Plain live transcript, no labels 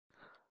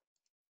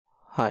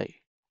Hi,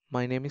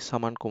 my name is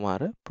Saman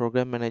Kumara,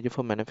 Program Manager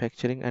for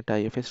Manufacturing at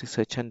IFS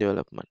Research and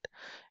Development.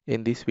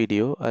 In this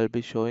video, I'll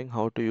be showing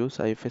how to use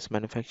IFS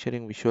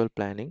Manufacturing Visual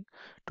Planning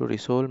to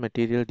resolve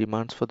material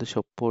demands for the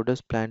shop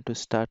orders planned to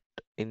start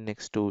in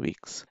next 2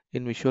 weeks.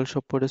 In Visual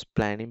Shop Orders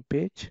Planning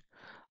page,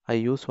 I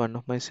use one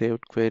of my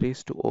saved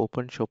queries to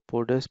open shop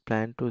orders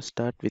planned to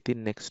start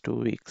within next 2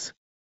 weeks.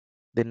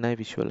 Then I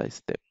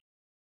visualize them.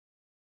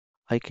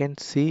 I can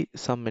see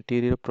some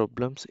material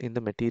problems in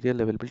the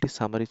material availability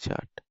summary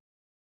chart.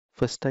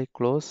 First, I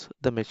close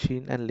the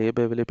machine and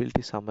labor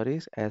availability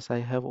summaries as I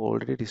have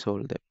already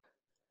resolved them.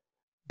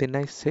 Then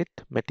I set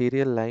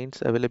material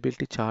lines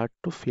availability chart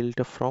to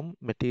filter from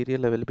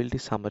material availability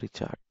summary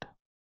chart.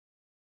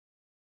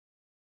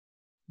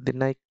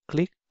 Then I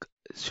click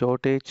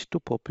shortage to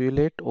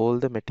populate all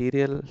the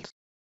materials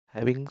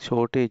having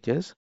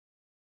shortages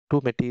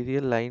to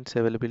material lines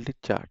availability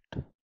chart.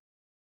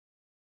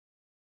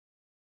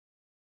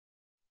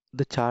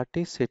 The chart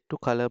is set to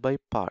color by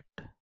part.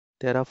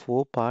 There are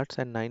 4 parts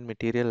and 9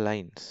 material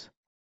lines.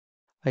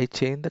 I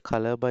change the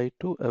color by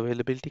to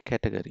availability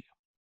category.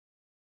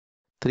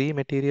 3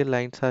 material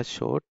lines are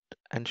short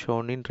and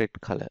shown in red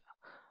color,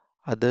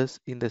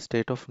 others in the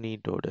state of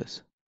need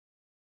orders.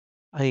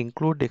 I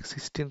include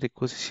existing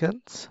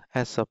requisitions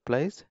as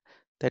supplies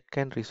that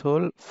can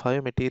resolve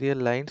 5 material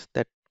lines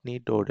that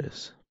need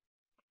orders.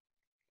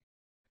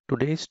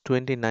 Today is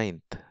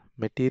 29th.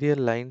 Material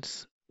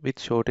lines with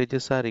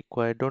shortages are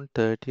required on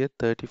 30th,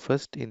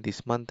 31st in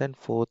this month and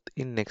 4th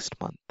in next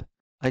month.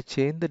 I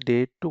change the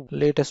date to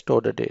latest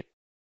order date.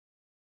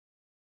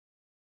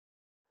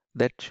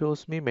 That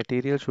shows me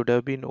material should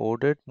have been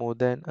ordered more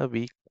than a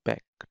week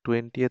back,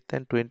 20th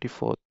and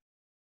 24th.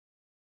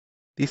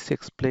 This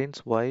explains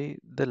why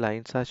the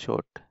lines are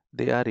short.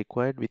 They are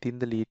required within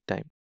the lead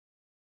time.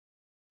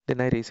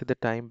 Then I reset the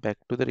time back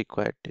to the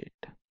required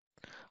date.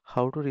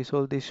 How to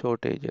resolve these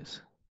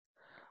shortages?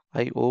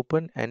 I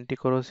open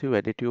anti-corrosive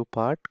additive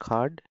part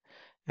card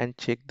and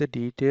check the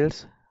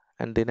details,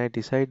 and then I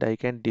decide I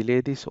can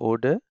delay this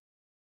order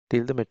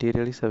till the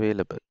material is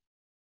available.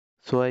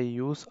 So I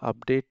use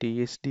update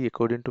TSD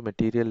according to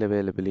material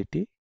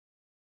availability.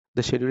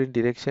 The scheduling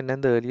direction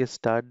and the earliest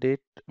start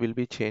date will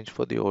be changed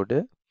for the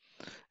order,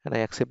 and I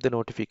accept the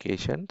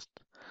notifications.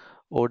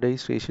 Order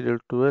is rescheduled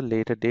to a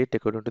later date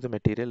according to the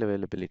material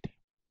availability.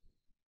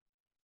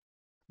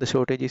 The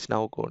shortage is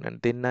now gone,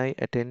 and then I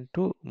attend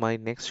to my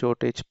next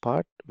shortage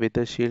part with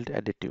the shield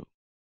additive.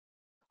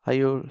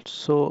 I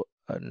also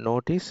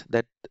notice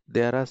that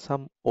there are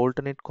some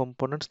alternate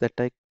components that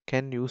I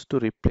can use to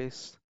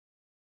replace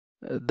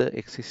the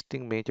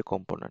existing major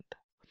component.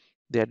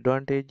 The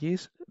advantage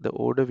is the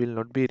order will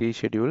not be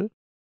rescheduled,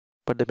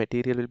 but the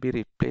material will be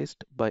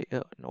replaced by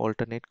an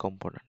alternate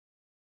component.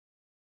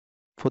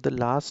 For the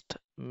last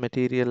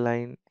material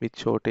line with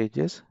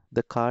shortages,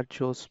 the card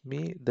shows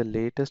me the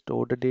latest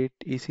order date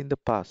is in the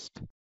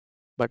past,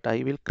 but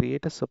I will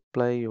create a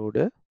supply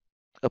order,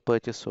 a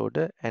purchase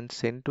order, and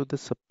send to the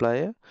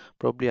supplier.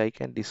 Probably I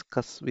can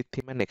discuss with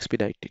him and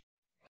expedite it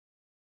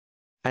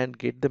and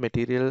get the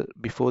material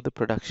before the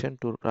production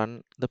to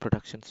run the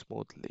production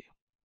smoothly.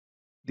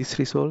 This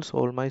resolves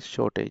all my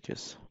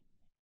shortages.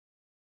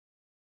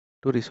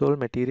 To resolve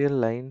material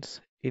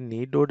lines in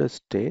need order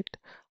state,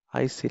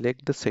 I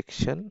select the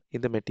section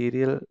in the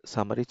material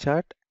summary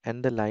chart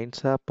and the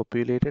lines are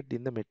populated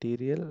in the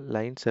material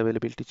lines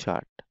availability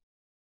chart.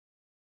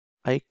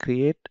 I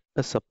create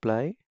a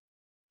supply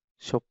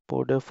shop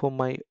order for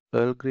my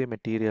Earl Grey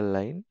material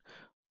line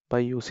by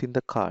using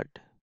the card.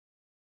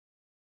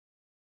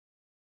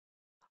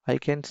 I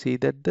can see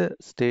that the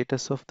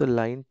status of the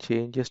line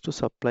changes to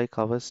supply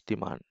covers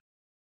demand.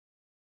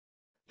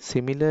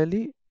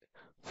 Similarly,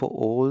 for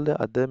all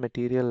the other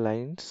material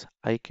lines,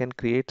 I can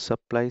create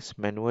supplies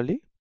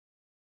manually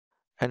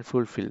and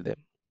fulfill them.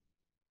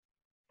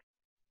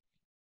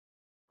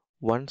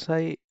 Once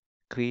I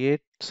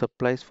create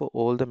supplies for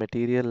all the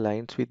material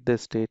lines with the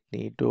state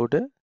need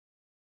order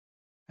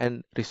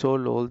and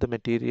resolve all the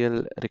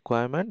material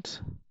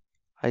requirements,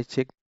 I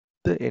check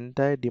the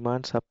entire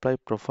demand supply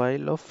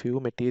profile of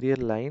few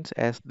material lines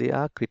as they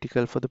are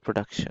critical for the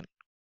production.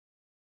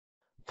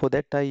 For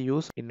that I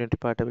use inventory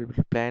part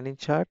availability planning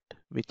chart,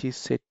 which is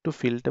set to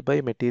filter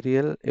by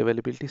material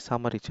availability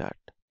summary chart.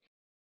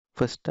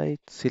 First I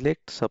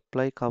select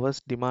supply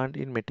covers demand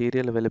in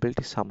material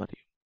availability summary.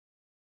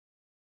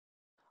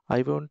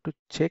 I want to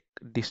check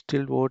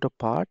distilled water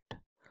part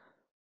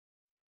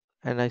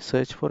and I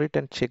search for it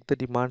and check the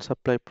demand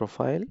supply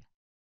profile,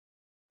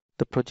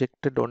 the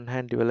projected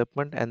on-hand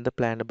development and the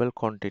plannable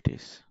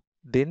quantities.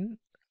 Then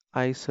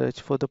I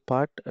search for the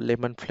part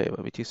lemon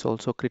flavor, which is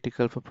also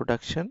critical for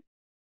production,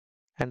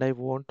 and I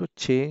want to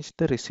change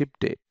the receipt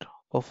date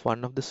of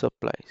one of the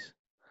supplies.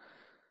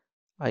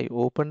 I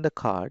open the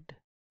card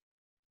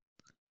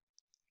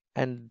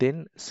and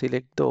then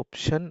select the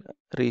option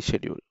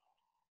reschedule.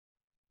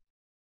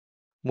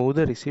 Move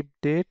the receipt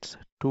dates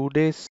 2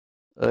 days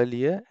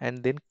earlier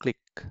and then click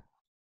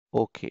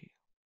OK.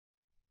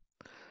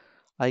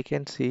 I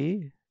can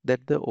see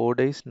that the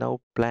order is now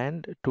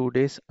planned 2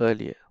 days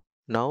earlier.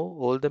 Now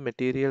all the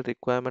material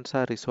requirements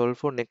are resolved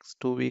for next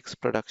 2 weeks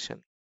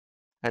production.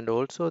 And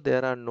also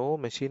there are no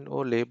machine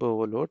or labor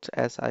overloads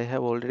as I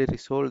have already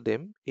resolved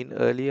them in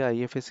earlier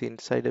IFS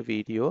Insider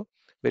video.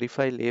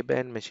 Verify labor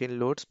and machine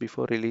loads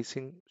before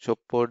releasing shop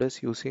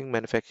orders using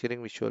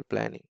manufacturing visual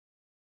planning.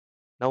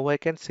 Now I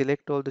can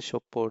select all the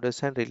shop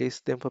orders and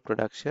release them for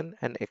production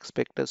and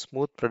expect a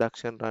smooth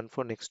production run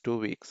for next 2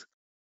 weeks.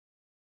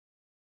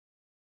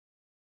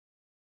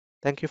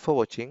 Thank you for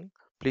watching.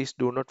 Please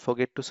do not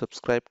forget to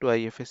subscribe to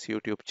IFS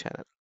YouTube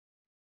channel.